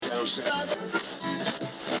You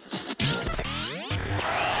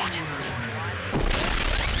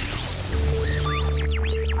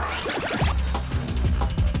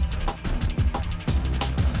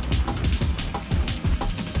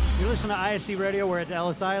listen to ISC Radio. We're at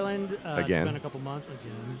Ellis Island. Again. It's been a couple months.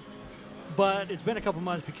 Again. But it's been a couple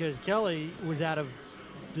months because Kelly was out of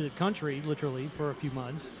the country, literally, for a few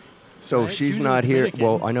months. So right? she's in not the here. Dominican.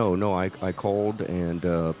 Well, I know. No, I called, and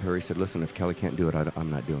Perry said, listen, if Kelly can't do it, I'm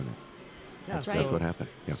not doing it. Yeah, That's so, right. That's what happened.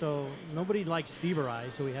 Yeah. So nobody liked Steve or I,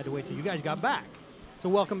 so we had to wait till you guys got back. So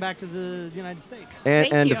welcome back to the United States.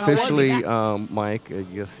 Thank And you. How was it officially, back? Mike, I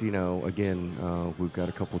guess, again, we've got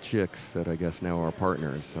a couple chicks that I guess now are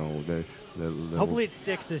partners. So the Hopefully it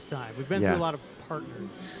sticks this time. We've been Yeah. through a lot of partners.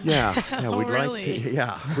 Yeah, Oh, we'd like really? to.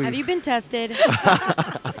 Yeah. Have you been tested?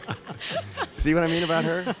 See what I mean about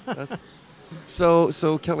her?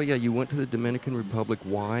 So Kelly, yeah, you went to the Dominican Republic.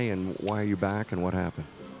 Why, and why are you back, and what happened?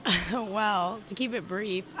 Well, to keep it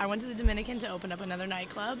brief, I went to the Dominican to open up another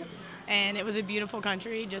nightclub, and it was a beautiful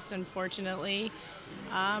country. Just unfortunately,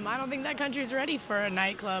 I don't think that country's ready for a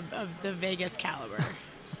nightclub of the Vegas caliber.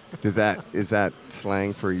 Is that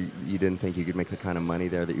slang for you didn't think you could make the kind of money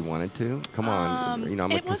there that you wanted to? Come on,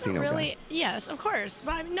 I'm a it wasn't casino really. guy. Yes, of course,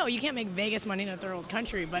 but no, you can't make Vegas money in a third world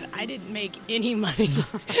country. But I didn't make any money.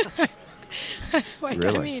 Really?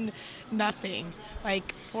 I mean, nothing.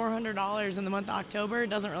 Like $400 in the month of October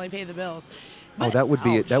doesn't really pay the bills. Oh, But that would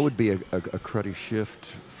be ouch. a cruddy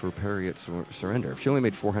shift for Perry at Surrender. If she only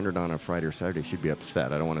made $400 on a Friday or Saturday, she'd be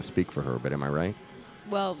upset. I don't want to speak for her, but am I right?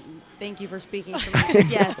 Well, thank you for speaking for me.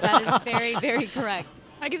 Yes, that is very, very correct.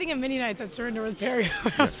 I can think of many nights at Surrender with Perry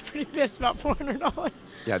where I was pretty pissed about $400.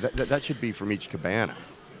 Yeah, that should be from each cabana.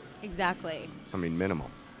 Exactly. I mean,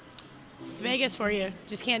 minimum. It's Vegas for you.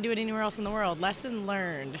 Just can't do it anywhere else in the world. Lesson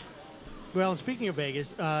learned. Well, and speaking of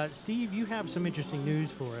Vegas, Steve, you have some interesting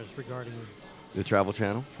news for us regarding The Travel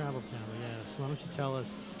Channel? Travel Channel. Yes. Why don't you tell us?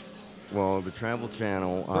 Well, the Travel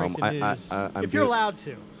Channel. Break the news. I'm if you're allowed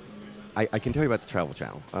to. I can tell you about the Travel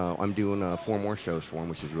Channel. I'm doing 4 more shows for them,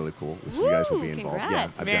 which is really cool. Which you guys will be Woo, involved.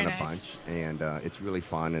 congrats. Yeah, I've Very done a nice. bunch, and it's really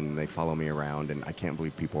fun. And they follow me around, and I can't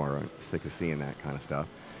believe people are sick of seeing that kind of stuff.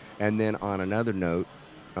 And then on another note,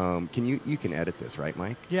 can you can edit this, right,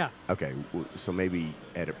 Mike? Yeah. Okay, so maybe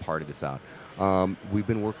edit part of this out. We've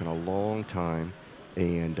been working a long time,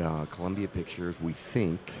 and Columbia Pictures, we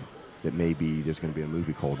think that maybe there's going to be a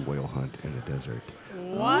movie called Whale Hunt in the Desert,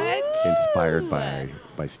 What? inspired by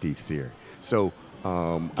Steve Sear. So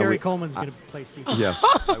Gary Coleman's going to play Steve. yeah,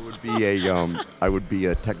 I would be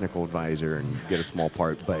a technical advisor and get a small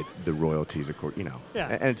part, but the royalties, of course, Yeah.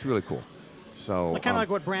 and it's really cool. So Kind of like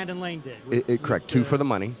what Brandon Lane did. correct. Two for the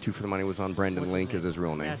Money. Two for the Money was on Brandon what's his Link name? is his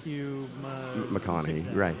real name. Matthew McConaughey,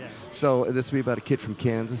 Sixth, right. yeah. So this will be about a kid from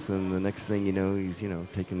Kansas, and the next thing you know, he's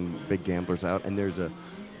taking big gamblers out. And there's a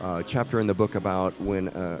chapter in the book about when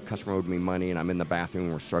a customer owed me money, and I'm in the bathroom,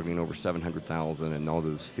 and we're struggling over $700,000, and all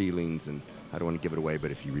those feelings. And I don't want to give it away,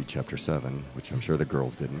 but if you read chapter 7, which I'm sure the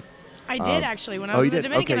girls didn't. I did actually. When I was you in the did?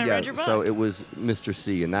 Dominican, Okay, I yeah. read your book. So it was Mr.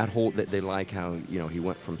 C, and that whole they like how he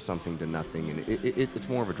went from something to nothing, and it's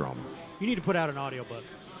more of a drama. You need to put out an audiobook.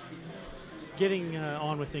 Getting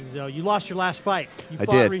on with things, though. You lost your last fight. You I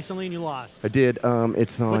fought did. recently and you lost. I did.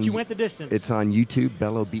 It's on. But you went the distance. It's on YouTube.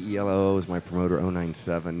 Bello, BELO is my promoter,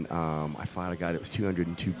 097. I fought a guy that was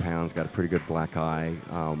 202 pounds, got a pretty good black eye.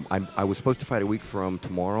 I was supposed to fight a week from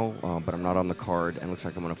tomorrow, but I'm not on the card, and it looks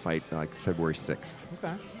like I'm going to fight like February 6th.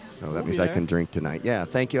 Okay. So We'll that means be I there. can drink tonight. Yeah,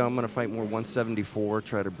 thank you. I'm going to fight more 174,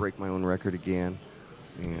 try to break my own record again.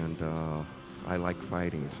 And I like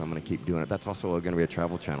fighting, so I'm going to keep doing it. That's also going to be a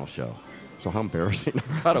Travel Channel show. So how embarrassing.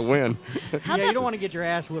 I got to win. Yeah, you don't want to get your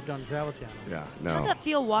ass whipped on the Travel Channel. Yeah, How'd no. that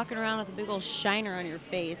feel walking around with a big old shiner on your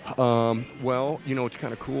face? Well, it's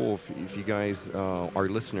kind of cool if you guys are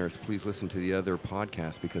listeners, please listen to the other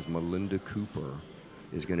podcast because Melinda Cooper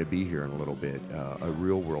is going to be here in a little bit, a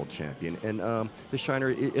real world champion. And the shiner,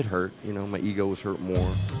 it hurt. My ego was hurt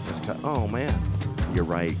more. Oh, man. You're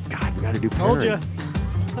right. God, we got to do Told Perry.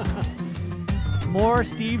 you. More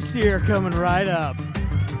Steve Sear coming right up.